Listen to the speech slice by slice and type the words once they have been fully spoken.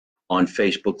on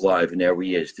Facebook Live, and there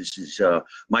he is. This is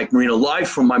Mike Marino live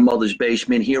from my mother's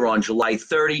basement here on July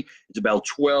 30. It's about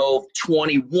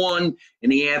 12:21 in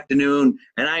the afternoon,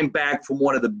 and I'm back from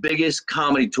one of the biggest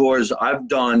comedy tours I've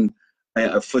done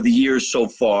for the years so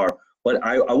far. But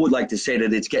I would like to say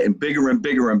that it's getting bigger and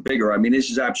bigger and bigger. I mean,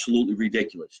 this is absolutely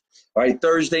ridiculous. All right,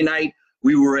 Thursday night,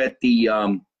 we were at the,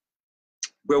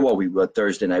 where were we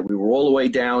Thursday night? We were all the way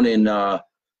down in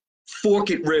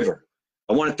Forkett River.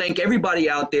 I want to thank everybody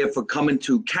out there for coming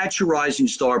to Catch a Rising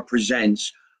Star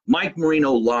Presents Mike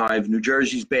Marino Live, New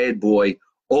Jersey's Bad Boy,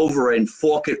 over in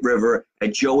Forkett River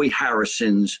at Joey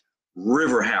Harrison's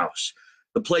River House.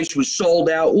 The place was sold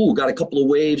out. Ooh, got a couple of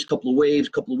waves.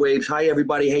 Hi,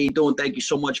 everybody. How you doing? Thank you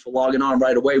so much for logging on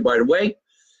right away.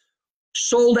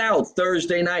 Sold out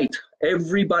Thursday night.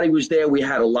 Everybody was there. We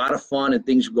had a lot of fun, and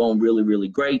things were going really, really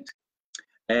great.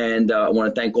 And I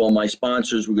want to thank all my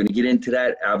sponsors. We're going to get into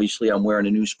that. Obviously, I'm wearing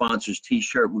a new sponsors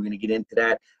T-shirt. We're going to get into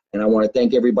that. And I want to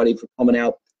thank everybody for coming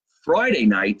out Friday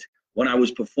night when I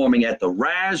was performing at the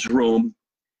Raz Room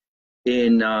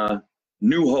in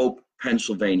New Hope,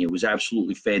 Pennsylvania. It was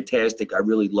absolutely fantastic. I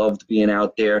really loved being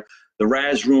out there. The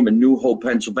Raz Room in New Hope,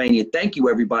 Pennsylvania. Thank you,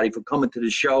 everybody, for coming to the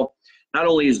show. Not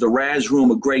only is the Raz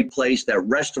Room a great place, that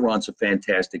restaurant's a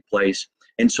fantastic place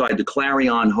inside the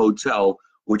Clarion Hotel,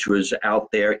 which was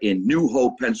out there in New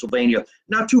Hope, Pennsylvania,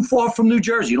 not too far from New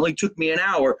Jersey. It only took me an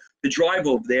hour to drive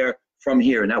over there from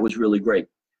here, and that was really great.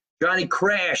 Johnny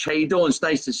Crash, how you doing? It's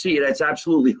nice to see you. That's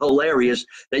absolutely hilarious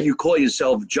that you call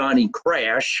yourself Johnny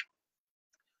Crash.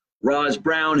 Roz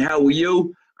Brown, how are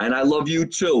you? And I love you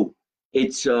too.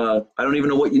 It's, I don't even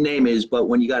know what your name is, but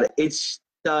when you got it, it's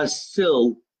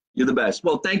still, you're the best.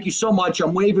 Well, thank you so much.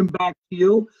 I'm waving back to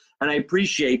you, and I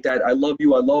appreciate that. I love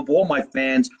you. I love all my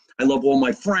fans. I love all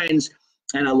my friends,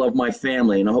 and I love my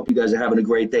family, and I hope you guys are having a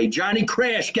great day. Johnny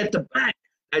Crash, get the bat.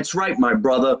 That's right, my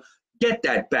brother. Get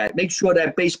that bat. Make sure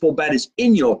that baseball bat is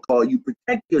in your car. You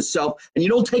protect yourself, and you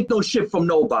don't take no shit from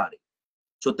nobody.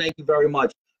 So thank you very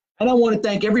much. And I want to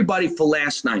thank everybody for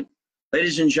last night.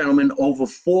 Ladies and gentlemen, over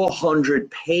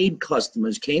 400 paid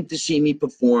customers came to see me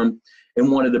perform in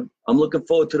one of the, I'm looking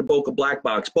forward to the Boca Black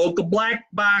Box. Boca Black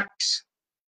Box.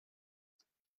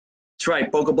 That's right,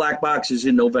 Boca Black Box is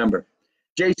in November.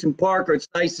 Jason Parker, it's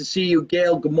nice to see you.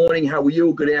 Gail, good morning. How are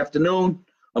you? Good afternoon.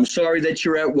 I'm sorry that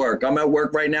you're at work. I'm at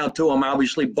work right now, too. I'm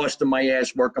obviously busting my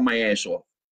ass, working my ass off.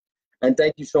 And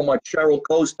thank you so much. Cheryl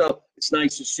Costa, it's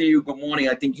nice to see you. Good morning.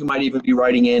 I think you might even be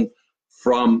writing in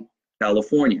from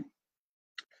California.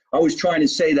 I was trying to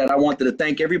say that I wanted to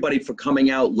thank everybody for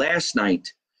coming out last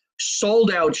night.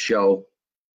 Sold out show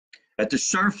at the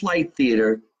Surflight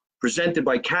Theater, presented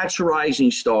by Catch a Rising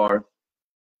Star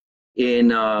in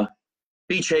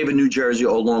Beach Haven, New Jersey,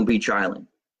 or Long Beach Island.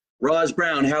 Roz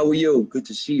Brown, how are you? Good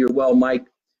to see you. Well, Mike,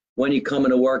 when you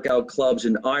coming to workout clubs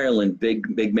in Ireland,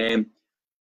 big man?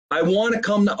 I want to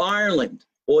come to Ireland.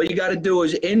 All you got to do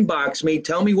is inbox me,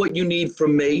 tell me what you need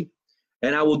from me,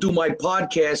 and I will do my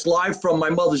podcast live from my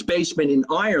mother's basement in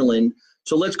Ireland.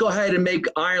 So let's go ahead and make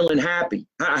Ireland happen.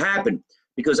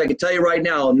 Because I can tell you right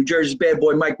now, New Jersey's Bad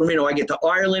Boy, Mike Marino, I get to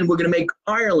Ireland, we're going to make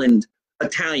Ireland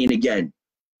Italian again,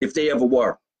 if they ever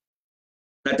were.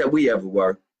 Not that we ever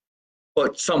were,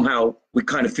 but somehow we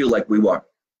kind of feel like we were.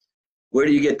 Where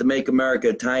do you get the Make America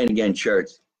Italian Again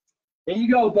shirts? There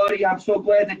you go, buddy. I'm so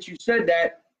glad that you said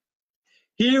that.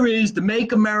 Here is the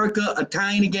Make America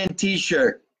Italian Again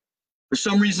t-shirt. For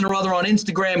some reason or other on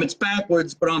Instagram, it's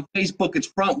backwards, but on Facebook, it's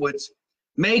frontwards.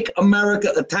 Make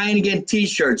America Italian Again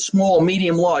t-shirt, small,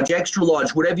 medium, large, extra large,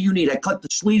 whatever you need. I cut the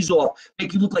sleeves off,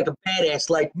 make you look like a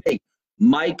badass like me.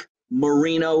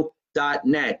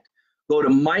 MikeMarino.net. Go to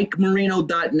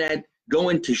MikeMarino.net, go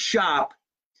into shop.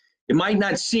 You might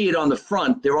not see it on the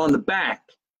front, they're on the back,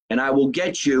 and I will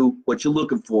get you what you're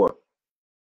looking for.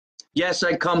 Yes,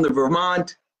 I come to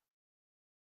Vermont,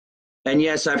 and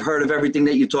yes, I've heard of everything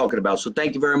that you're talking about. So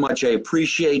thank you very much. I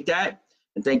appreciate that,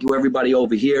 and thank you everybody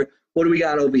over here. What do we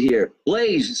got over here?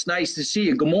 Blaze, it's nice to see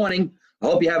you. Good morning. I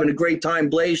hope you're having a great time,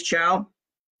 Blaze. Ciao.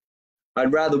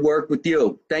 I'd rather work with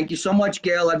you. Thank you so much,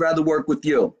 Gail. I'd rather work with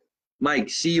you. Mike,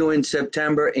 see you in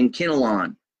September in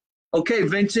Kinnelon. Okay,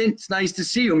 Vincent, it's nice to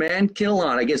see you, man.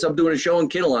 Kinnelon. I guess I'm doing a show in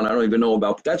Kinnelon. I don't even know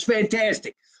about, but that's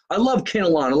fantastic. I love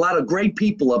Kinnelon. A lot of great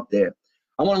people up there.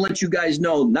 I want to let you guys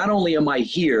know, not only am I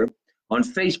here on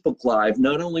Facebook Live,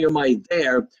 not only am I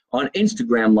there on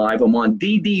Instagram Live, I'm on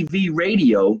DDV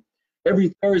Radio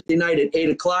every Thursday night at 8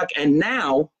 o'clock. And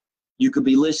now you could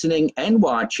be listening and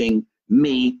watching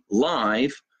me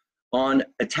live on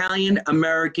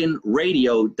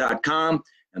ItalianAmericanRadio.com.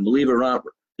 And believe it or not,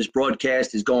 this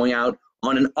broadcast is going out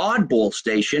on an oddball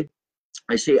station.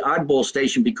 I say oddball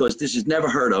station because this is never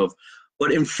heard of.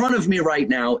 But in front of me right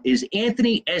now is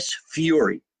Anthony S.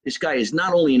 Fiore. This guy is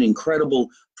not only an incredible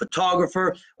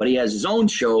photographer, but he has his own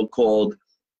show called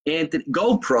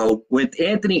GoPro with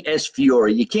Anthony S.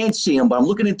 Fiore. You can't see him, but I'm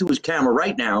looking into his camera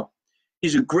right now.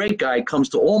 He's a great guy, comes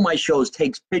to all my shows,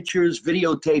 takes pictures,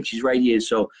 videotapes. He's right here.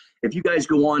 So if you guys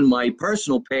go on my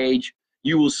personal page,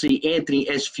 you will see Anthony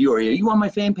S. Fiore. Are you on my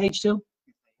fan page too?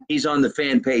 He's on the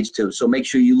fan page too. So make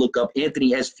sure you look up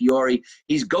Anthony S. Fiore.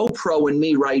 He's GoProing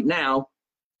me right now,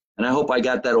 and I hope I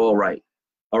got that all right.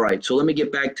 All right, so let me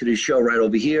get back to the show right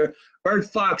over here. Bird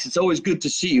Fox, it's always good to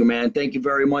see you, man. Thank you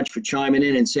very much for chiming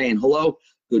in and saying hello.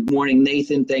 Good morning,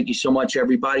 Nathan. Thank you so much,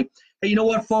 everybody. Hey, you know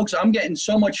what, folks? I'm getting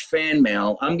so much fan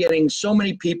mail. I'm getting so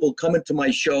many people coming to my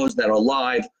shows that are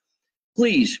live.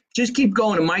 Please, just keep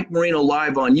going to Mike Marino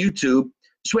Live on YouTube.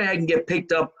 This way I can get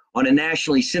picked up on a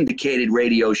nationally syndicated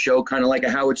radio show, kind of like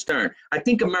a Howard Stern. I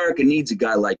think America needs a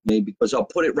guy like me because I'll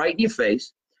put it right in your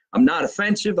face. I'm not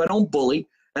offensive. I don't bully.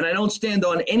 And I don't stand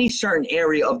on any certain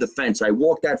area of the fence. I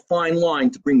walk that fine line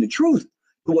to bring the truth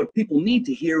to what people need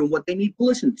to hear and what they need to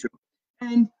listen to.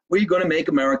 And we're going to make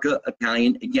America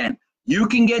Italian again. You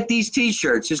can get these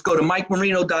T-shirts. Just go to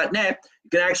MikeMarino.net. You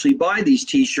can actually buy these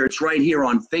T-shirts right here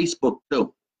on Facebook,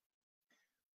 too.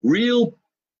 Real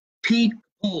Pete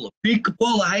Capola. Pete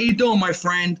Capola, how you doing, my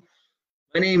friend?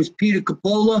 My name is Peter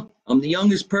Capola. I'm the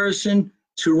youngest person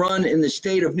to run in the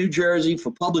state of New Jersey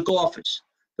for public office.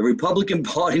 The Republican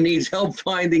Party needs help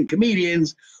finding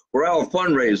comedians for our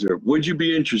fundraiser. Would you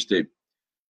be interested?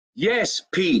 Yes,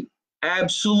 Pete,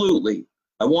 absolutely.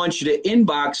 I want you to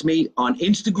inbox me on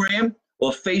Instagram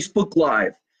or Facebook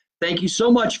Live. Thank you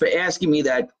so much for asking me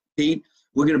that, Pete.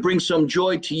 We're going to bring some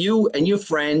joy to you and your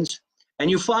friends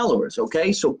and your followers,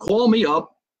 okay? So call me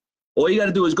up. All you got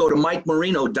to do is go to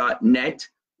MikeMarino.net,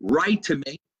 write to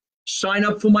me, sign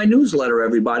up for my newsletter,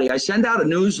 everybody. I send out a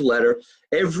newsletter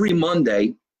every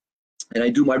Monday, and I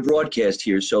do my broadcast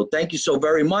here. So thank you so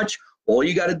very much. All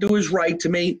you got to do is write to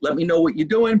me. Let me know what you're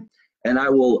doing, and I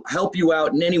will help you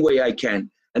out in any way I can.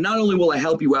 And not only will I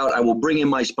help you out, I will bring in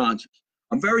my sponsors.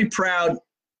 I'm very proud.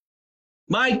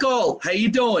 Michael, how you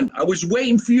doing? I was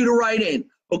waiting for you to write in.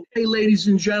 Okay, ladies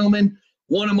and gentlemen,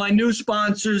 one of my new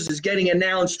sponsors is getting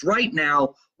announced right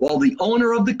now while the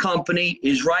owner of the company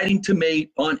is writing to me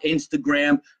on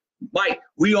Instagram. Mike,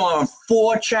 we are on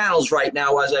 4 channels right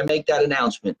now as I make that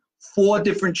announcement. 4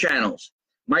 different channels.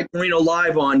 Mike Marino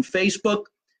Live on Facebook,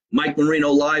 Mike Marino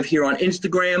Live here on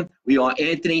Instagram. We are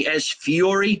Anthony S.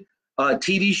 Fiore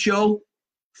TV show.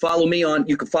 Follow me on,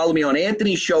 you can follow me on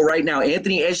Anthony's show right now,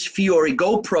 Anthony S. Fiore,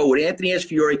 GoPro with Anthony S.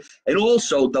 Fiore, and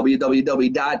also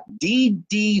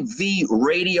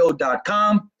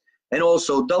www.ddvradio.com and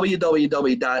also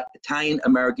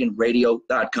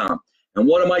www.italianamericanradio.com. And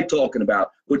what am I talking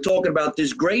about? We're talking about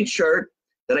this great shirt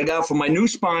that I got from my new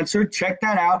sponsor. Check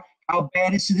that out. How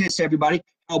badass is this, everybody?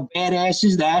 How badass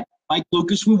is that? Mike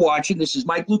Lucas, we're watching. This is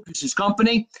Mike Lucas's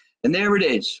company, and there it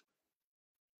is.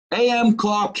 AM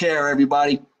Car Care,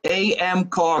 everybody. AM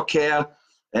Car Care,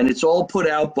 and it's all put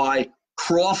out by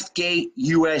Croftgate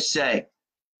USA.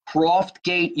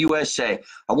 Croftgate USA.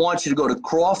 I want you to go to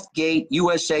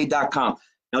croftgateusa.com.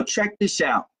 Now check this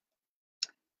out.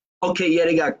 Okay, yeah,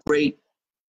 they got great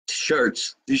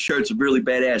shirts. These shirts are really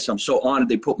badass. I'm so honored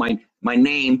they put my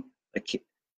name.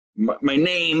 My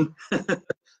name.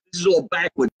 This is all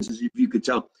backwards, as if you could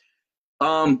tell.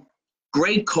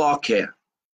 Great car care.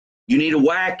 You need a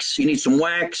wax. You need some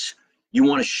wax. You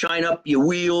want to shine up your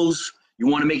wheels. You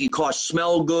want to make your car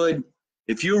smell good.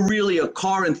 If you're really a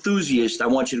car enthusiast, I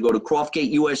want you to go to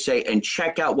Croftgate USA and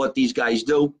check out what these guys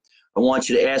do. I want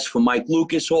you to ask for Mike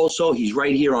Lucas also. He's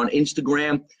right here on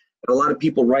Instagram. A lot of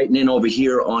people writing in over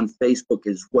here on Facebook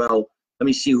as well. Let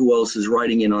me see who else is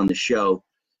writing in on the show,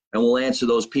 and we'll answer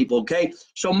those people, okay?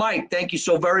 So, Mike, thank you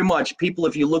so very much. People,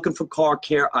 if you're looking for car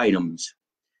care items,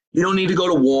 you don't need to go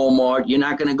to Walmart. You're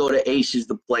not going to go to Aces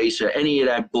the Place or any of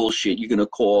that bullshit. You're going to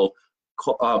call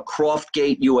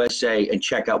Croftgate USA and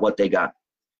check out what they got.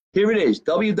 Here it is,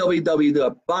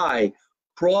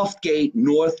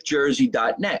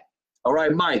 www.croftgatenorthjersey.net. All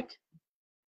right, Mike,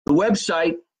 the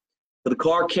website for the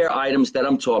car care items that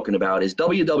I'm talking about is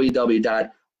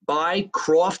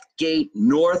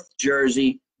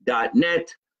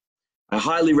www.croftgatenorthjersey.net. I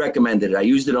highly recommend it. I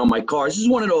used it on my cars. This is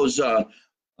one of those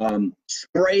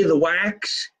spray the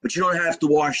wax, but you don't have to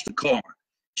wash the car.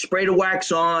 Spray the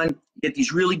wax on, get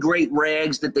these really great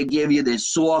rags that they give you. They're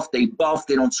soft, they buff,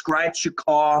 they don't scratch your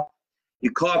car.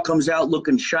 Your car comes out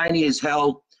looking shiny as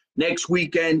hell. Next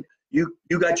weekend, you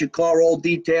got your car all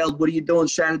detailed. What are you doing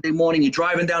Saturday morning? You're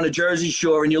driving down the Jersey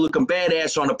Shore and you're looking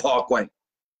badass on the parkway.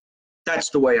 That's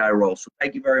the way I roll. So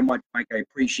thank you very much, Mike. I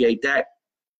appreciate that.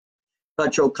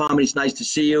 Touch Comedy, it's nice to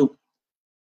see you.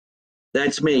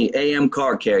 That's me, AM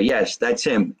Car Care. Yes, that's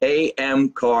him,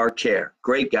 AM Car Care.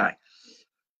 Great guy.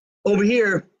 Over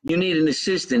here, you need an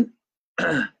assistant.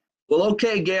 Well,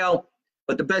 okay, Gail,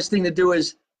 but the best thing to do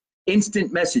is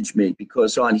instant message me,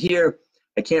 because on here,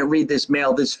 I can't read this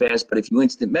mail this fast, but if you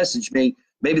instant message me,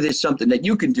 maybe there's something that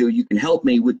you can do. You can help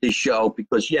me with this show,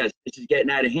 because yes, this is getting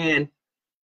out of hand.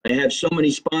 I have so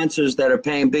many sponsors that are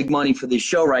paying big money for this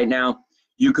show right now.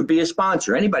 You could be a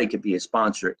sponsor. Anybody could be a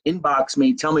sponsor. Inbox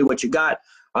me. Tell me what you got.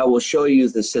 I will show you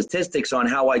the statistics on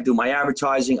how I do my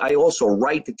advertising. I also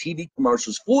write the TV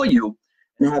commercials for you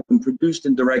and have them produced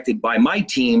and directed by my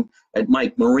team at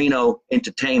Mike Marino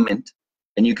Entertainment.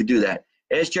 And you could do that.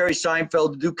 Ask Jerry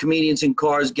Seinfeld to do comedians in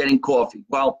cars getting coffee.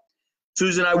 Well,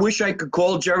 Susan, I wish I could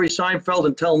call Jerry Seinfeld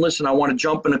and tell him, listen, I want to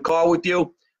jump in a car with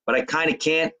you. But I kind of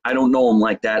can't. I don't know him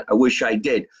like that. I wish I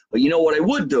did. But you know what I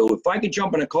would do? If I could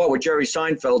jump in a car with Jerry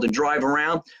Seinfeld and drive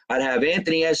around, I'd have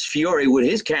Anthony S. Fiore with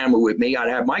his camera with me. I'd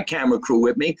have my camera crew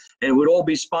with me. And it would all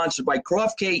be sponsored by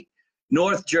Croftgate,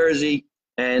 North Jersey.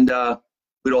 And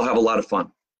we'd all have a lot of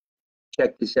fun.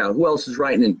 Check this out. Who else is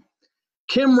writing in?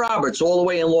 Kim Roberts, all the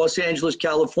way in Los Angeles,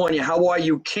 California. How are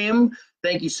you, Kim?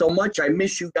 Thank you so much. I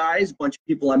miss you guys. A bunch of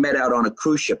people I met out on a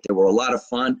cruise ship. They were a lot of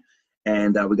fun.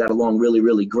 And we got along really,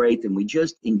 really great. And we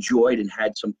just enjoyed and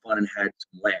had some fun and had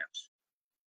some laughs.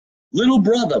 Little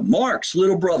brother, Mark's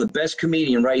little brother, best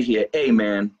comedian right here. Hey,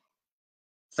 man,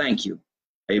 thank you.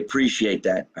 I appreciate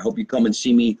that. I hope you come and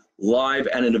see me live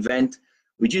at an event.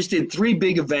 We just did 3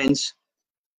 big events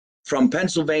from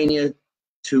Pennsylvania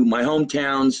to my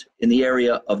hometowns in the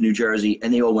area of New Jersey.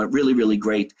 And they all went really, really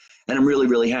great. And I'm really,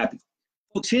 really happy.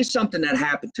 Folks, here's something that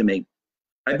happened to me.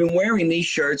 I've been wearing these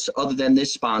shirts other than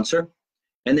this sponsor,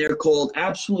 and they're called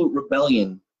Absolute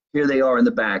Rebellion. Here they are in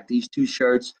the back. These 2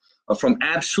 shirts are from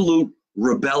Absolute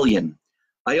Rebellion.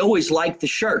 I always liked the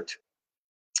shirt,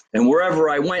 and wherever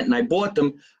I went and I bought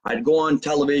them, I'd go on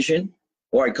television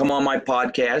or I'd come on my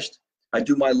podcast. I'd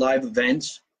do my live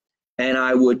events, and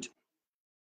I would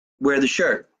wear the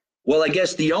shirt. Well, I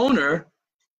guess the owner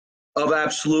of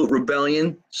Absolute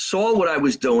Rebellion saw what I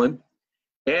was doing,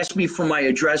 asked me for my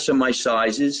address and my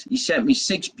sizes. He sent me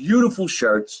 6 beautiful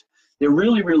shirts. They're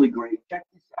really, really great. Check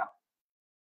this out.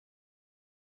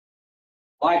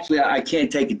 Well, actually, I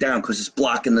can't take it down because it's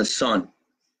blocking the sun.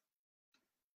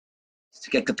 Let's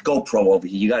get the GoPro over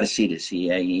here. You got to see this.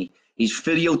 He's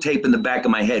videotaping the back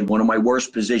of my head, one of my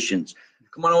worst positions.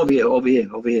 Come on over here, over here,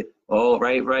 over here. Oh,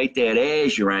 right there.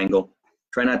 There's your angle.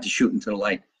 Try not to shoot into the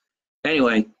light.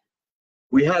 Anyway.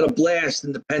 We had a blast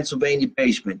in the Pennsylvania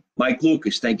basement. Mike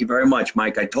Lucas, thank you very much,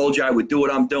 Mike. I told you I would do what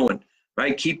I'm doing,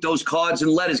 right? Keep those cards and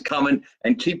letters coming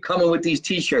and keep coming with these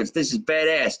T-shirts. This is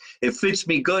badass. It fits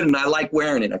me good, and I like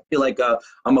wearing it. I feel like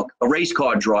I'm a race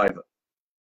car driver.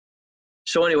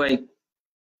 So anyway,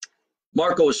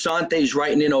 Marco Asante is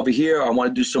writing in over here. I want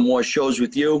to do some more shows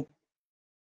with you.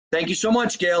 Thank you so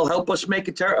much, Gail. Help us make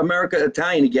America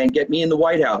Italian again. Get me in the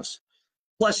White House.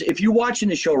 Plus, if you're watching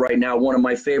the show right now, one of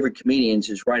my favorite comedians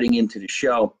is writing into the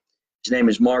show. His name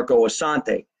is Marco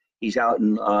Asante. He's out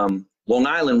in Long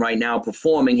Island right now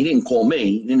performing. He didn't call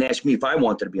me. He didn't ask me if I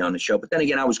wanted to be on the show. But then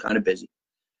again, I was kind of busy.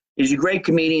 He's a great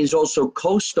comedian. He's also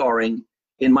co-starring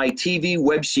in my TV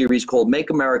web series called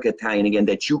Make America Italian Again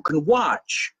that you can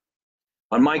watch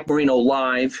on Mike Marino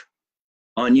Live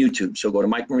on YouTube. So go to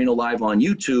Mike Marino Live on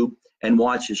YouTube and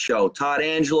watch the show. Todd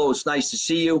Angelo, it's nice to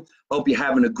see you. Hope you're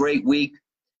having a great week.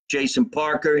 Jason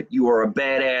Parker, you are a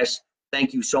badass.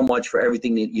 Thank you so much for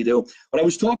everything that you do. But I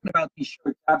was talking about these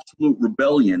shirts, Absolute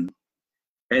Rebellion.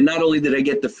 And not only did I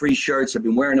get the free shirts, I've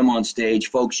been wearing them on stage.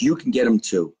 Folks, you can get them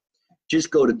too.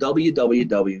 Just go to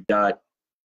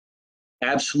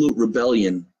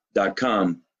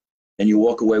www.absoluterebellion.com and you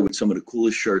walk away with some of the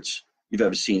coolest shirts you've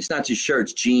ever seen. It's not just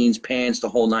shirts, jeans, pants, the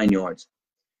whole 9 yards.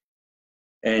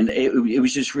 And it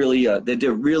was just really,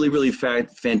 they're really, really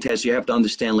fantastic. You have to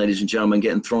understand, ladies and gentlemen,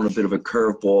 getting thrown a bit of a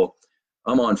curveball.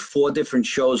 I'm on 4 different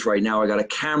shows right now. I got a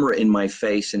camera in my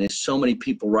face, and there's so many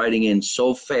people writing in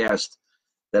so fast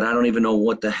that I don't even know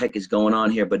what the heck is going on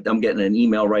here. But I'm getting an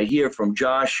email right here from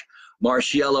Josh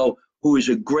Marciello, who is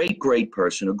a great, great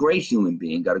person, a great human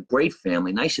being, got a great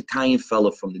family, nice Italian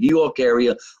fella from the New York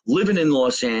area, living in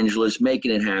Los Angeles,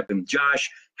 making it happen. Josh,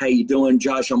 how you doing?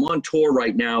 Josh, I'm on tour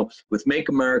right now with Make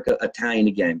America Italian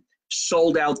Again.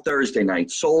 Sold out Thursday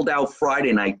night, sold out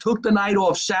Friday night, took the night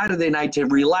off Saturday night to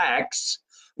relax,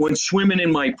 went swimming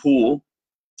in my pool.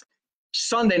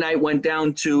 Sunday night went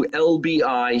down to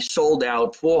LBI, sold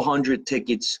out 400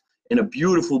 tickets in a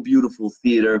beautiful, beautiful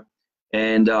theater.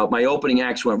 And my opening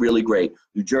acts went really great.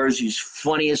 New Jersey's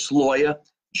funniest lawyer,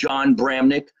 John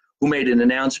Bramnick, who made an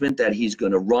announcement that he's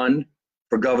going to run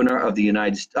for governor of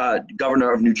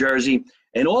governor of New Jersey.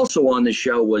 And also on the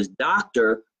show was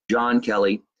Dr. John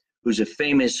Kelly, who's a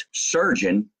famous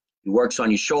surgeon. He works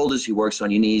on your shoulders. He works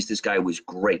on your knees. This guy was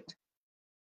great.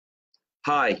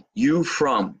 Hi, you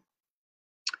from?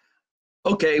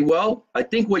 Okay, well, I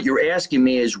think what you're asking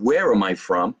me is where am I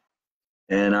from?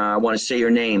 And I want to say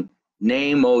your name.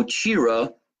 Name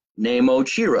Ochira, Name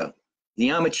Ochira.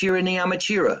 Nyamachira,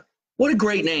 Nyamachira. What a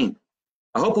great name.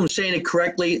 I hope I'm saying it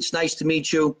correctly. It's nice to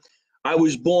meet you. I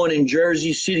was born in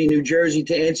Jersey City, New Jersey.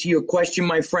 To answer your question,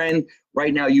 my friend,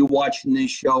 right now you're watching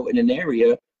this show in an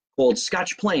area called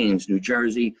Scotch Plains, New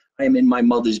Jersey. I am in my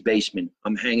mother's basement.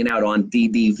 I'm hanging out on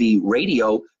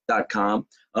ddvradio.com.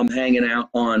 I'm hanging out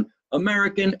on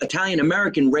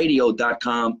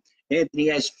ItalianAmericanRadio.com. Anthony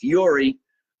S. Fiore,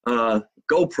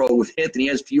 GoPro with Anthony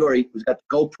S. Fiore, who's got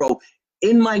the GoPro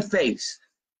in my face.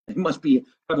 He must be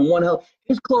having one hell.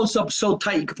 His close-up so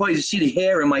tight you can probably see the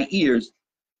hair in my ears.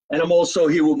 And I'm also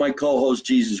here with my co-host,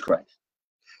 Jesus Christ.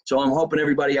 So I'm hoping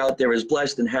everybody out there is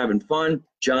blessed and having fun.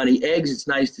 Johnny Eggs, it's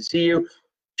nice to see you.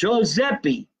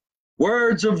 Giuseppe,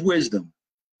 words of wisdom.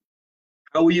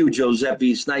 How are you,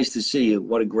 Giuseppe? It's nice to see you.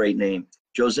 What a great name.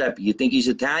 Giuseppe, you think he's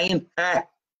Italian? Ah.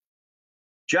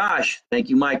 Josh, thank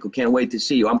you, Michael. Can't wait to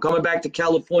see you. I'm coming back to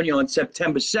California on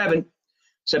September 7th.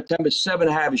 September 7th,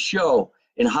 I have a show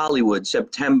in Hollywood.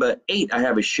 September 8th, I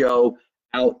have a show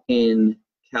out in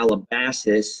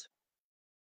Calabasas,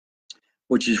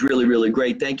 which is really, really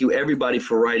great. Thank you, everybody,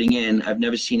 for writing in. I've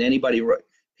never seen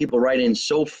people write in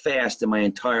so fast in my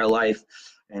entire life,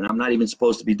 and I'm not even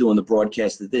supposed to be doing the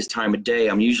broadcast at this time of day.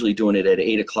 I'm usually doing it at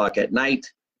 8 o'clock at night.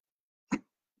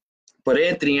 But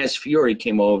Anthony S. Fiore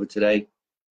came over today,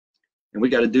 and we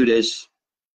got to do this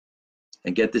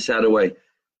and get this out of the way.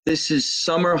 This is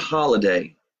summer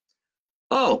holiday.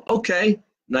 Oh, okay.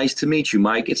 Nice to meet you,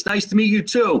 Mike. It's nice to meet you,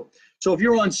 too. So if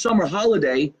you're on summer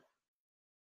holiday,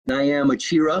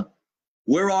 Nyamachira,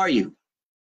 where are you?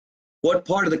 What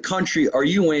part of the country are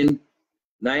you in,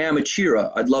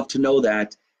 Nyamachira? I'd love to know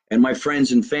that. And my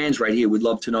friends and fans right here would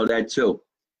love to know that, too.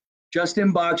 Just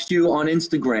inboxed you on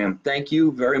Instagram. Thank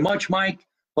you very much, Mike.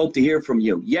 Hope to hear from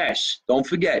you. Yes, don't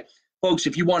forget. Folks,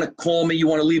 if you want to call me, you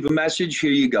want to leave a message,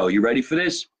 here you go. You ready for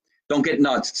this? Don't get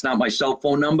nuts. It's not my cell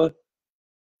phone number.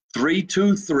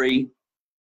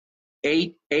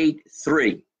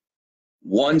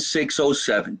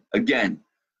 323-883-1607. Again,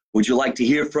 would you like to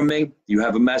hear from me? Do you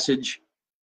have a message?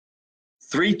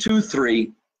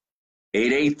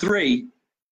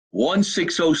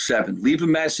 323-883-1607. Leave a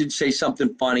message, say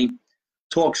something funny,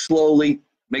 talk slowly,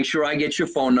 make sure I get your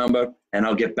phone number, and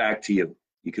I'll get back to you.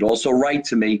 You could also write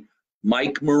to me,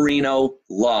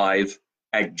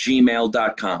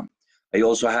 MikeMarinoLive@gmail.com. I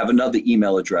also have another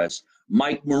email address,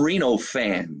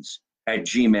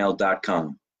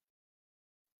 MikeMarinoFans@gmail.com.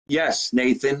 Yes,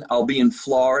 Nathan, I'll be in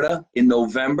Florida in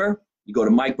November. You go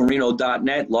to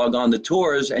MikeMarino.net, log on the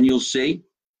tours, and you'll see.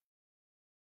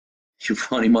 You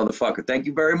funny motherfucker. Thank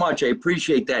you very much. I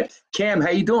appreciate that. Cam,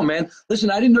 how you doing, man? Listen,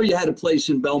 I didn't know you had a place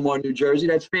in Belmar, New Jersey.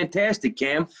 That's fantastic,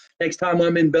 Cam. Next time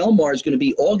I'm in Belmar is going to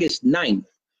be August 9th.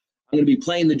 I'm going to be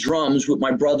playing the drums with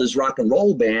my brother's rock and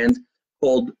roll band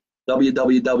called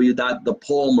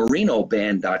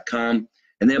www.thepaulmarinoband.com,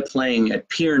 and they're playing at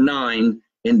Pier 9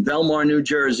 in Belmar, New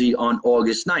Jersey on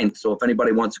August 9th. So if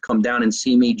anybody wants to come down and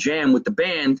see me jam with the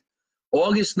band,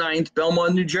 August 9th,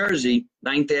 Belmar, New Jersey,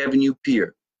 9th Avenue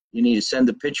Pier. You need to send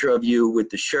a picture of you with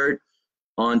the shirt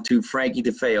on to Frankie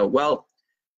DeFeo. Well,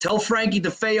 tell Frankie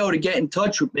DeFeo to get in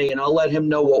touch with me, and I'll let him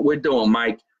know what we're doing,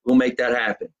 Mike. We'll make that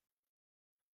happen.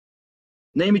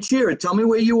 Name it cheer. Tell me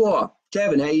where you are.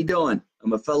 Kevin, how you doing?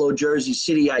 I'm a fellow Jersey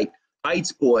Cityite,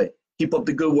 Heights boy. Keep up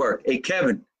the good work. Hey,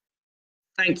 Kevin,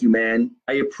 thank you, man.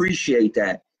 I appreciate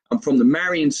that. I'm from the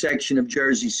Marion section of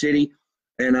Jersey City,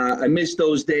 and I miss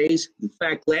those days. In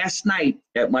fact, last night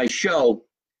at my show,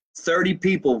 30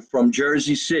 people from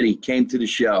Jersey City came to the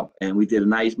show, and we had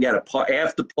a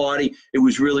after party. It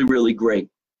was really, really great.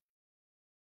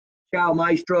 Ciao,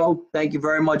 Maestro. Thank you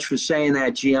very much for saying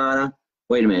that, Gianna.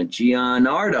 Wait a minute,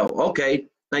 Gianardo. Okay,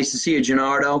 nice to see you,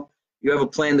 Gianardo. You have a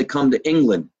plan to come to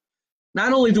England.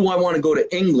 Not only do I want to go to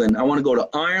England, I want to go to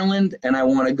Ireland, and I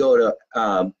want to go to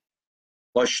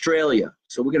Australia.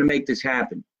 So we're going to make this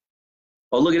happen.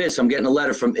 Oh, look at this. I'm getting a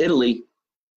letter from Italy.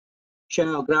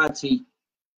 Ciao, grazie.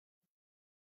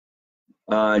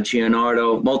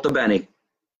 Gianardo, molto bene.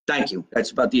 Thank you.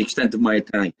 That's about the extent of my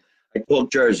Italian. I talk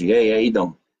Jersey. Hey, how you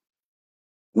doing?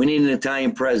 We need an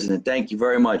Italian president. Thank you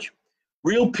very much.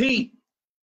 Real Pete.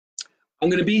 I'm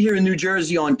going to be here in New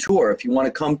Jersey on tour. If you want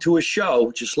to come to a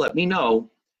show, just let me know,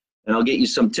 and I'll get you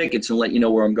some tickets and let you know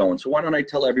where I'm going. So why don't I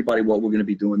tell everybody what we're going to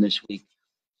be doing this week,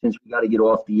 since we got to get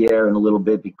off the air in a little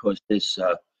bit, because this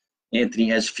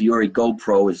Anthony S. Fiore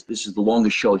GoPro this is the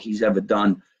longest show he's ever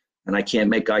done, and I can't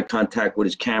make eye contact with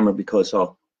his camera because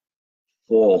I'll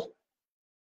fall.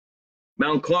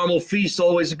 Mount Carmel Feast,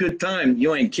 always a good time.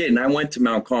 You ain't kidding. I went to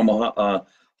Mount Carmel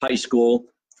High School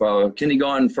for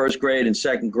kindergarten, first grade, and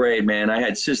second grade, man. I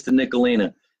had Sister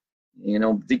Nicolina. You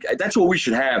know, that's what we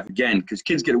should have, again, because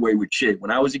kids get away with shit. When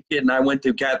I was a kid and I went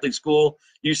to Catholic school,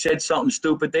 you said something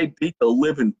stupid, they beat the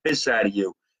living piss out of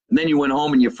you. And then you went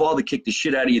home and your father kicked the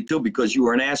shit out of you, too, because you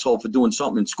were an asshole for doing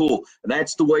something in school. And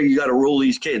that's the way you got to rule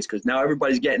these kids, because now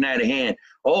everybody's getting out of hand.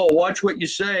 Oh, watch what you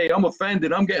say. I'm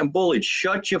offended. I'm getting bullied.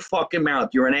 Shut your fucking mouth.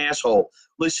 You're an asshole.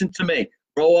 Listen to me.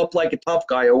 Grow up like a tough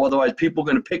guy, or otherwise people are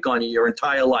going to pick on you your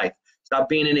entire life. Stop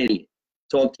being an idiot.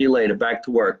 Talk to you later. Back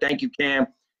to work. Thank you, Cam.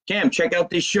 Cam, check out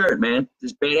this shirt, man.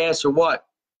 This badass or what?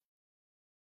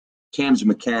 Cam's a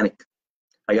mechanic.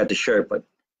 I got the shirt, but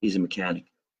he's a mechanic.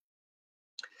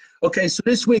 Okay, so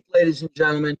this week, ladies and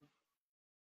gentlemen,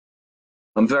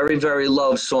 I'm very, very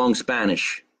love song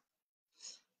Spanish.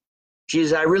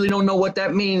 Geez, I really don't know what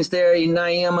that means there,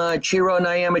 Nayama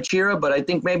Chira, but I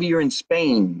think maybe you're in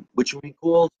Spain, which would be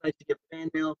cool. It's nice to get fan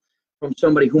mail from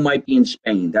somebody who might be in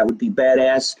Spain. That would be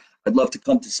badass. I'd love to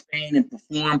come to Spain and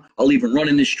perform. I'll even run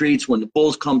in the streets when the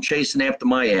bulls come chasing after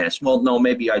my ass. Well, no,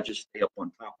 maybe I just stay up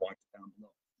on top, watch down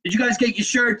below. Did you guys get your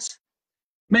shirts?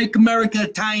 Make America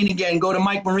Italian again. Go to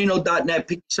MikeMarino.net.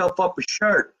 Pick yourself up a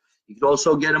shirt. You can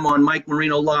also get them on Mike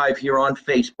Marino Live here on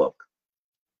Facebook.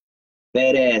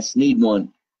 Badass. Need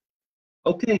one.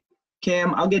 Okay,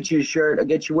 Cam, I'll get you a shirt. I'll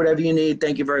get you whatever you need.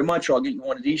 Thank you very much. I'll get you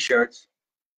one of these shirts.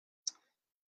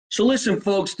 So listen,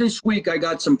 folks, this week I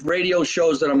got some radio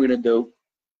shows that I'm going to do.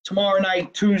 Tomorrow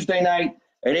night, Tuesday night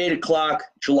at 8 o'clock,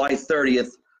 July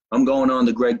 30th, I'm going on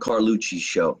the Greg Carlucci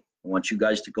Show. I want you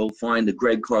guys to go find the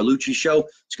Greg Carlucci Show.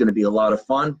 It's going to be a lot of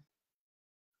fun.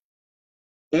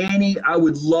 Annie, I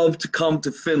would love to come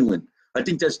to Finland. I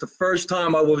think that's the first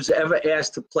time I was ever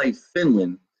asked to play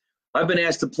Finland. I've been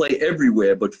asked to play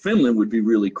everywhere, but Finland would be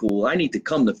really cool. I need to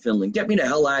come to Finland. Get me the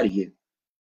hell out of here.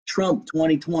 Trump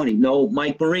 2020. No,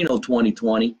 Mike Marino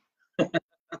 2020.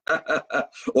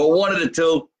 Or one of the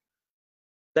two.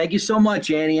 Thank you so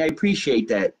much, Annie. I appreciate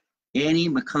that. Annie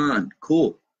McCann.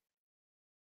 Cool.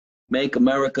 Make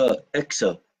America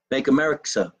Exa. Make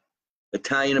America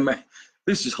Italian America.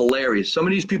 This is hilarious. Some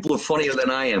of these people are funnier than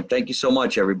I am. Thank you so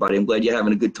much, everybody. I'm glad you're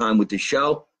having a good time with this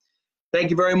show. Thank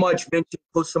you very much, Vincent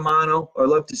Cosimano. I'd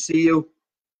love to see you.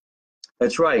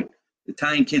 That's right.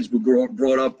 Italian kids were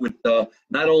brought up with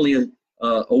not only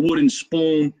a wooden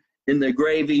spoon in the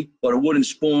gravy, but a wooden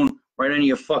spoon right under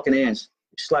your fucking ass.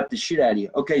 Slap the shit out of you.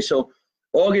 Okay, so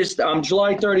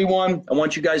July 31, I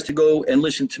want you guys to go and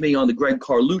listen to me on the Greg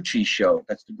Carlucci Show.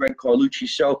 That's the Greg Carlucci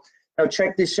Show. Now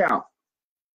check this out.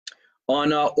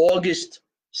 On August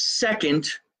 2nd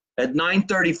at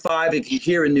 9:35, if you're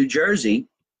here in New Jersey,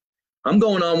 I'm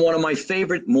going on one of my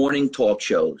favorite morning talk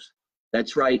shows.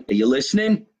 That's right. Are you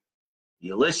listening?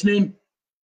 You listening?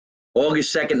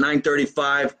 August 2nd,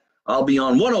 9:35, I'll be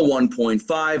on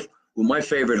 101.5 with my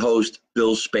favorite host,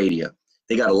 Bill Spadia.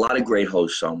 They got a lot of great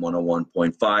hosts on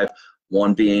 101.5,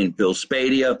 one being Bill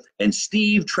Spadia and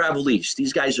Steve Trevelise.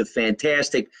 These guys are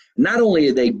fantastic. Not only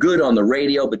are they good on the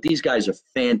radio, but these guys are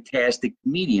fantastic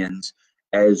comedians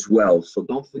as well. So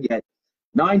don't forget,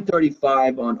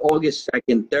 9:35 on August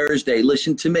 2nd, Thursday.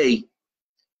 Listen to me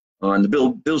on the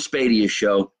Bill Spadia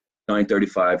Show.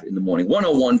 9:35 in the morning,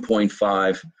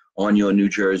 101.5 on your New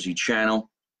Jersey channel.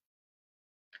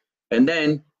 And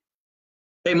then,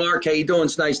 hey, Mark, how you doing?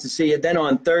 It's nice to see you. Then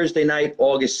on Thursday night,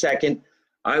 August 2nd,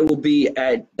 I will be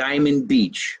at Diamond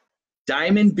Beach,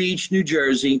 New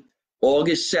Jersey,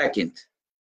 August 2nd,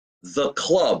 the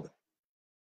club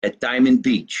at Diamond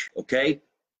Beach, okay?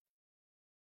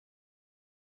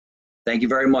 Thank you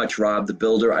very much, Rob, the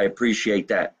builder. I appreciate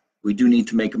that. We do need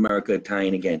to make America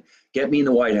Italian again. Get me in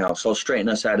the White House. I'll straighten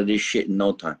us out of this shit in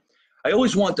no time. I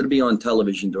always wanted to be on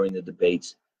television during the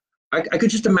debates. I could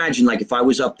just imagine, like, if I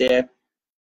was up there,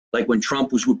 like when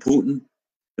Trump was with Putin,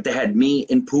 but they had me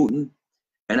and Putin,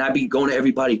 and I'd be going to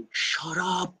everybody, shut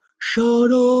up,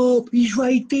 he's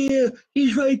right there,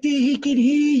 he can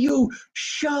hear you,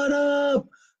 shut up,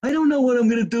 I don't know what I'm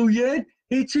going to do yet,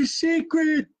 it's a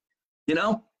secret. You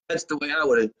know, that's the way I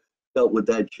would have dealt with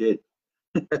that shit.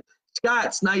 Scott,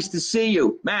 it's nice to see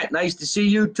you. Matt, nice to see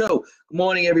you too. Good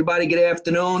morning, everybody. Good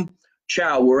afternoon.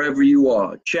 Ciao, wherever you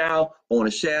are. Ciao,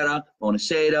 buonasera,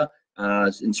 buonasera.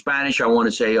 In Spanish, I want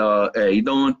to say, how you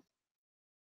doing?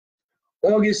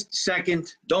 August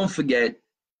 2nd, don't forget,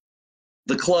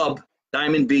 the club,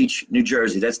 Diamond Beach, New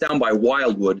Jersey. That's down by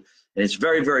Wildwood, and it's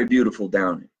very, very beautiful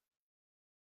down there.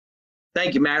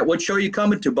 Thank you, Matt. What show are you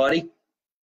coming to, buddy?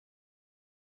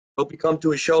 Hope you come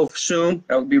to a show soon.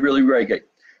 That would be really, really great.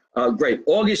 Great.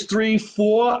 August 3,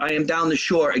 4, I am down the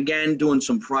shore again doing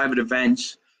some private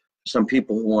events. Some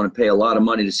people who want to pay a lot of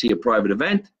money to see a private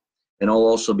event. And I'll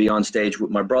also be on stage with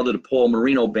my brother, the Paul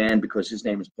Marino Band, because his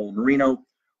name is Paul Marino.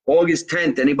 August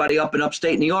 10th, anybody up in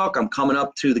upstate New York, I'm coming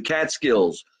up to the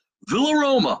Catskills, Villa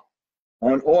Roma.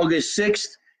 On August 6th,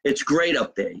 it's great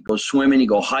up there. You go swimming, you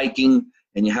go hiking,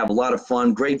 and you have a lot of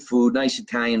fun. Great food, nice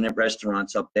Italian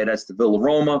restaurants up there. That's the Villa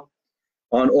Roma.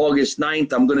 On August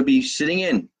 9th, I'm going to be sitting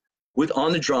in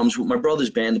on the drums with my brother's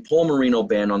band, the Paul Marino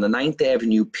Band, on the 9th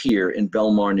Avenue Pier in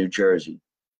Belmar, New Jersey.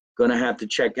 Going to have to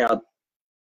check out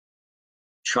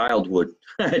Childhood.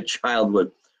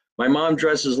 Childhood. My mom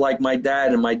dresses like my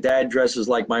dad, and my dad dresses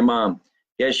like my mom.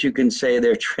 Guess you can say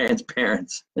they're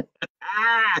transparents.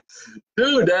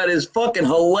 Dude, that is fucking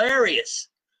hilarious.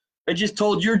 I just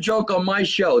told your joke on my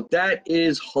show. That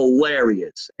is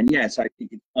hilarious. And yes, I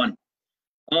think it's funny.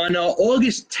 On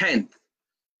August 10th,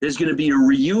 there's going to be a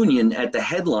reunion at the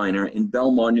Headliner in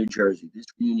Belmar, New Jersey. This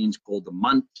reunion is called the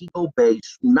Montego Bay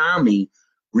Tsunami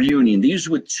Reunion. These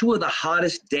were two of the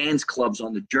hottest dance clubs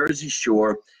on the Jersey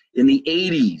Shore in the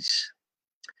 80s.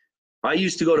 I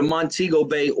used to go to Montego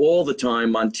Bay all the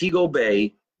time. Montego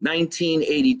Bay,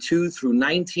 1982 through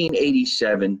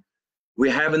 1987.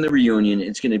 We're having the reunion.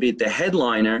 It's going to be at the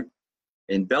Headliner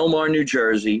in Belmar, New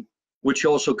Jersey, which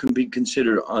also can be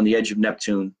considered on the edge of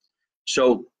Neptune.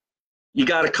 So you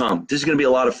got to come. This is going to be a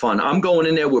lot of fun. I'm going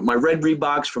in there with my red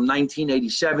Reeboks from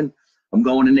 1987. I'm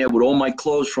going in there with all my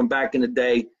clothes from back in the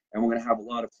day, and we're going to have a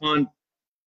lot of fun.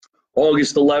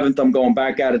 August 11th, I'm going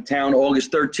back out of town.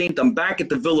 August 13th, I'm back at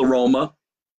the Villa Roma.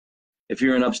 If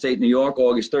you're in upstate New York,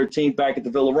 August 13th, back at the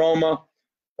Villa Roma.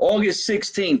 August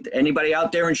 16th, anybody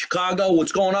out there in Chicago?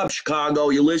 What's going up, Chicago?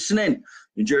 You listening?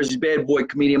 New Jersey's bad boy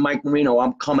comedian Mike Marino.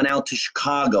 I'm coming out to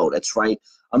Chicago. That's right.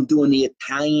 I'm doing the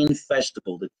Italian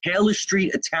Festival, the Taylor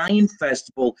Street Italian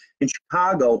Festival in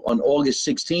Chicago on August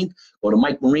 16th. Go to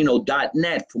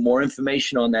MikeMarino.net for more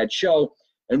information on that show.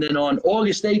 And then on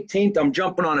August 18th, I'm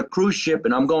jumping on a cruise ship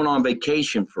and I'm going on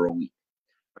vacation for a week.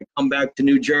 I come back to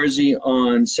New Jersey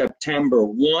on September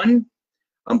 1.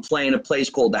 I'm playing a place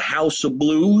called the House of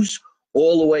Blues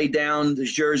all the way down the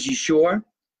Jersey Shore.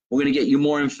 We're going to get you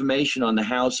more information on the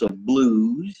House of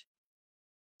Blues.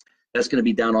 That's going to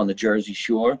be down on the Jersey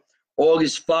Shore.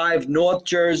 August 5, North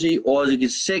Jersey.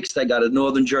 August 6th, I got a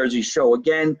Northern Jersey show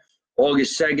again.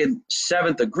 August 2nd,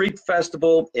 7th, a Greek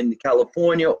festival in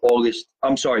California. August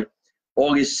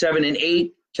 7 and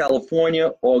 8,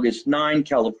 California. August 9,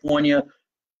 California.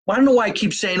 I don't know why I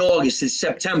keep saying August. It's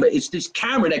September. It's this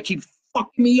camera that keeps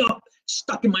fucking me up,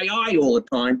 stuck in my eye all the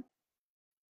time.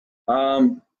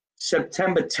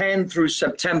 September 10 through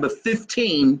September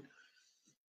 15,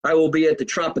 I will be at the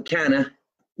Tropicana,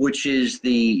 which is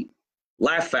the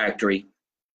Laugh Factory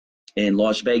in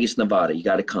Las Vegas, Nevada. You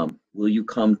got to come. Will you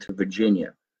come to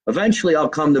Virginia? Eventually, I'll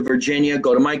come to Virginia.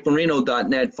 Go to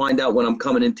MikeMarino.net. Find out when I'm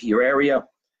coming into your area.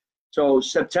 So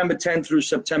September 10th through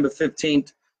September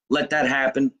 15th, let that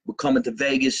happen. We're coming to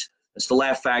Vegas. It's the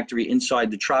Laugh Factory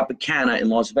inside the Tropicana in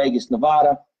Las Vegas,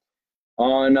 Nevada.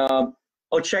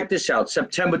 Check this out.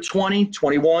 September 20,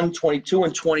 21, 22,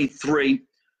 and 23.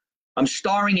 I'm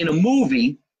starring in a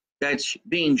movie that's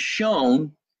being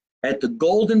shown at the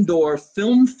Golden Door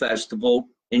Film Festival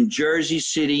in Jersey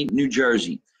City, New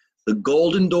Jersey. The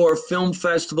Golden Door Film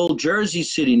Festival, Jersey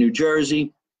City, New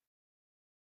Jersey.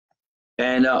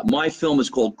 And my film is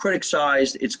called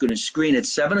Criticized. It's going to screen at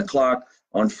 7 o'clock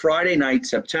on Friday night,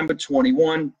 September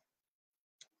 21.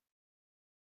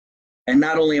 And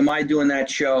not only am I doing that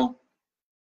show,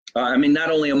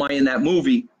 not only am I in that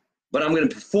movie, but I'm going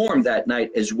to perform that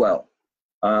night as well.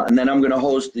 And then I'm going to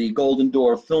host the Golden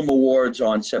Door Film Awards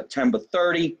on September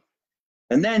 30.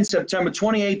 And then September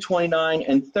 28, 29,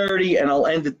 and 30, and I'll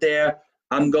end it there.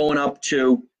 I'm going up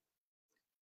to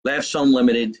Laughs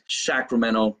Unlimited,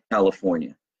 Sacramento,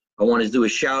 California. I want to do a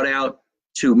shout out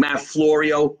to Matt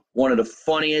Florio, one of the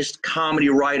funniest comedy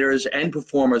writers and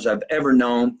performers I've ever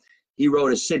known. He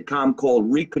wrote a sitcom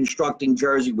called Reconstructing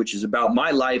Jersey, which is about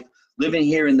my life, living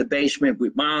here in the basement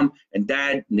with mom and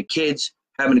dad and the kids,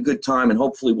 having a good time, and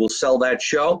hopefully we'll sell that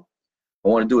show. I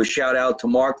want to do a shout out to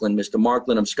Markland, Mr.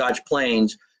 Markland of Scotch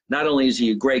Plains. Not only is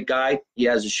he a great guy, he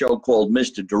has a show called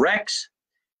Mr. Directs,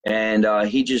 and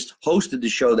he just hosted the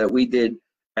show that we did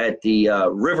at the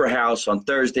River House on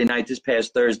Thursday night, this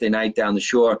past Thursday night down the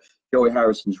shore, Joey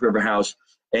Harrison's River House.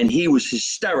 and he was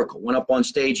hysterical. Went up on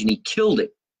stage and he killed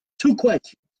it. 2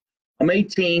 questions. I'm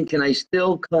 18. Can I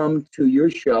still come to your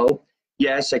show?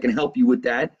 Yes, I can help you with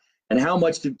that. And how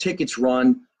much do tickets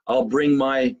run? I'll bring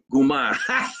my gumar.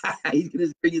 He's going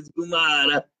to bring his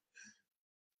gumar.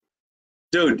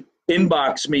 Dude,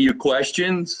 inbox me your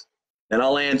questions, and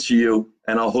I'll answer you,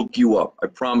 and I'll hook you up. I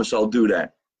promise I'll do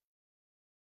that.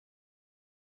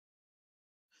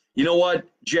 You know what,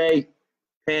 Jay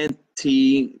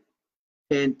Pantonio,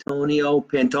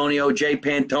 Jay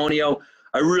Pantonio,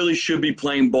 I really should be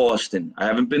playing Boston. I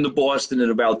haven't been to Boston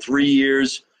in about 3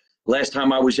 years. Last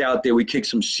time I was out there, we kicked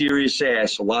some serious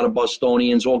ass. A lot of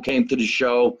Bostonians all came to the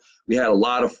show. We had a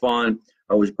lot of fun.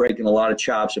 I was breaking a lot of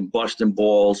chops and busting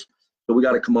balls. So we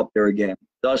got to come up there again.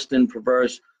 Dustin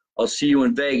Perverse, I'll see you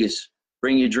in Vegas.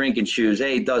 Bring your drinking shoes.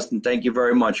 Hey, Dustin, thank you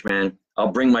very much, man.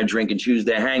 I'll bring my drinking shoes.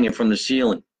 They're hanging from the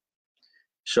ceiling.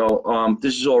 So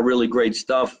this is all really great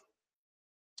stuff.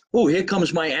 Oh, here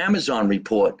comes my Amazon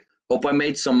report. Hope I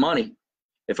made some money.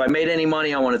 If I made any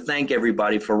money, I want to thank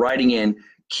everybody for writing in.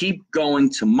 Keep going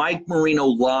to Mike Marino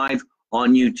Live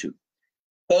on YouTube.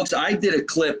 Folks, I did a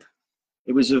clip.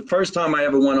 It was the first time I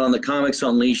ever went on the Comics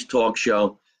Unleashed talk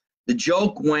show. The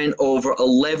joke went over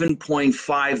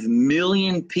 11.5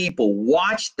 million people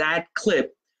watched that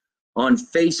clip on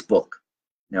Facebook.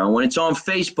 Now, when it's on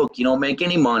Facebook, you don't make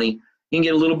any money. You can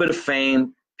get a little bit of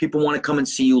fame. People want to come and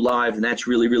see you live, and that's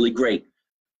really, really great.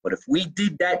 But if we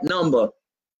did that number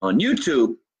on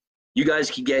YouTube, you guys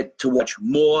could get to watch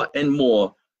more and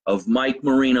more of Mike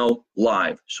Marino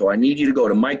Live. So I need you to go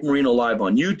to Mike Marino Live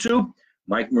on YouTube,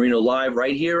 Mike Marino Live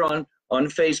right here on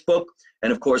Facebook,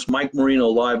 and of course, Mike Marino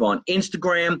Live on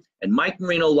Instagram, and Mike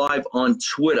Marino Live on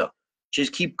Twitter.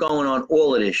 Just keep going on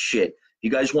all of this shit.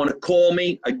 You guys want to call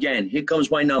me? Again, here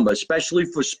comes my number, especially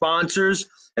for sponsors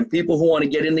and people who want to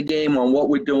get in the game on what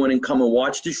we're doing and come and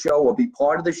watch the show or be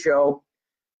part of the show.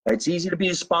 It's easy to be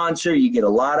a sponsor. You get a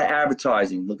lot of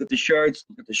advertising. Look at the shirts.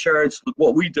 Look at the shirts. Look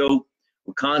what we do.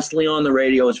 We're constantly on the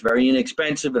radio. It's very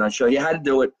inexpensive, and I'll show you how to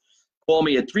do it. Call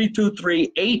me at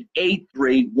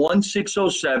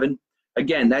 323-883-1607.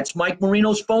 Again, that's Mike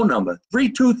Marino's phone number,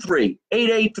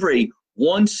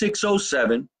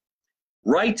 323-883-1607.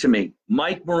 Write to me,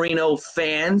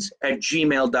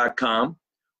 MikeMarinoFans@gmail.com.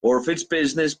 Or if it's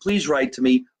business, please write to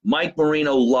me,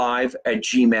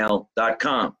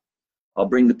 MikeMarinoLive@gmail.com. I'll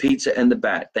bring the pizza and the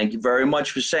bat. Thank you very much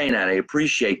for saying that. I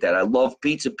appreciate that. I love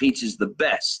pizza. Pizza's the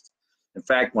best. In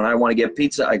fact, when I want to get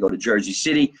pizza, I go to Jersey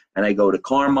City and I go to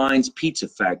Carmine's Pizza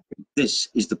Factory. This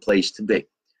is the place to be.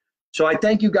 So I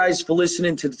thank you guys for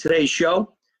listening to today's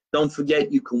show. Don't forget,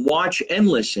 you can watch and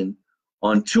listen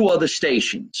on 2 other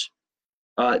stations.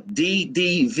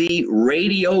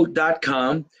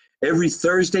 DDVradio.com every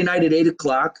Thursday night at 8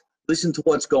 o'clock. Listen to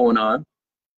what's going on.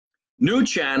 New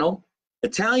channel,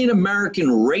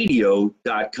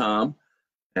 ItalianAmericanRadio.com,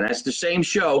 and that's the same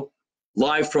show,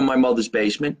 live from my mother's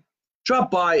basement.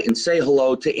 Drop by and say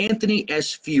hello to Anthony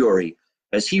S. Fiore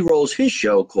as he rolls his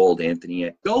show called Anthony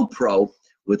at GoPro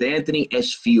with Anthony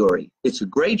S. Fiore. It's a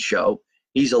great show.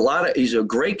 He's a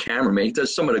great cameraman. He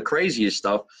does some of the craziest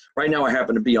stuff. Right now I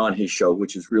happen to be on his show,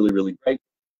 which is really, really great.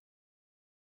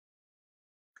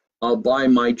 I'll buy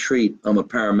my treat. I'm a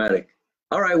paramedic.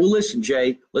 All right, well, listen,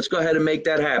 Jay, let's go ahead and make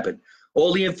that happen.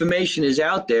 All the information is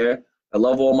out there. I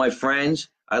love all my friends.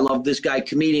 I love this guy,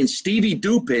 comedian Stevie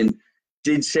Dupin,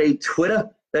 did say Twitter.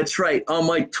 That's right, on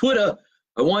my Twitter.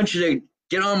 I want you to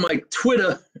get on my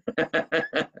Twitter.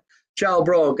 Ciao,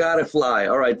 bro. Gotta fly.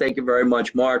 All right, thank you very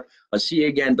much, Mark. I'll see you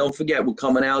again. Don't forget, we're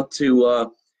coming out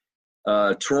to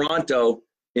Toronto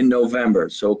in November.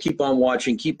 So keep on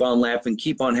watching, keep on laughing,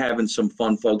 keep on having some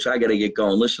fun, folks. I got to get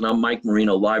going. Listen, I'm Mike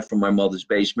Marino, live from my mother's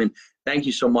basement. Thank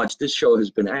you so much. This show has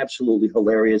been absolutely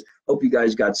hilarious. Hope you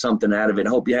guys got something out of it.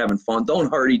 Hope you're having fun.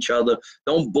 Don't hurt each other.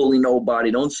 Don't bully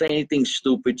nobody. Don't say anything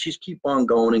stupid. Just keep on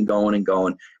going and going and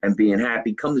going and being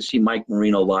happy. Come to see Mike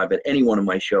Marino live at any one of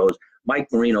my shows,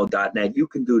 MikeMarino.net. You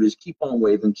can do this. Keep on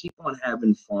waving. Keep on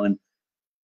having fun.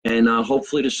 And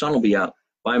hopefully the sun will be out.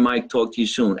 Bye, Mike. Talk to you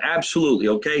soon. Absolutely,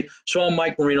 okay? So I'm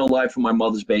Mike Marino, live from my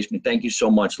mother's basement. Thank you so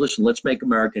much. Listen, let's make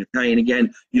America Italian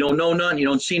again. You don't know nothing. You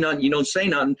don't see nothing. You don't say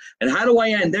nothing. And how do I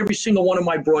end every single one of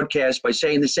my broadcasts? By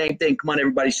saying the same thing. Come on,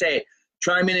 everybody, say it.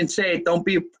 Chime in and say it. Don't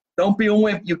be a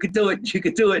wimp. You could do it. You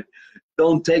could do it.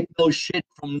 Don't take no shit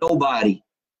from nobody.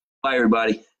 Bye,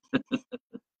 everybody.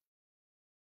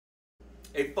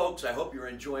 Hey, folks, I hope you're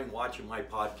enjoying watching my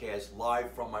podcast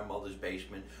live from my mother's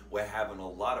basement. We're having a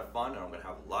lot of fun, and I'm going to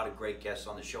have a lot of great guests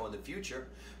on the show in the future.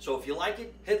 So if you like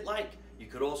it, hit like. You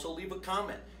could also leave a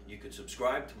comment. You could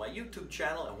subscribe to my YouTube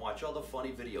channel and watch other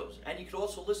funny videos. And you could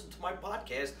also listen to my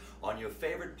podcast on your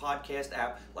favorite podcast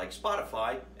app like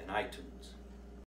Spotify and iTunes.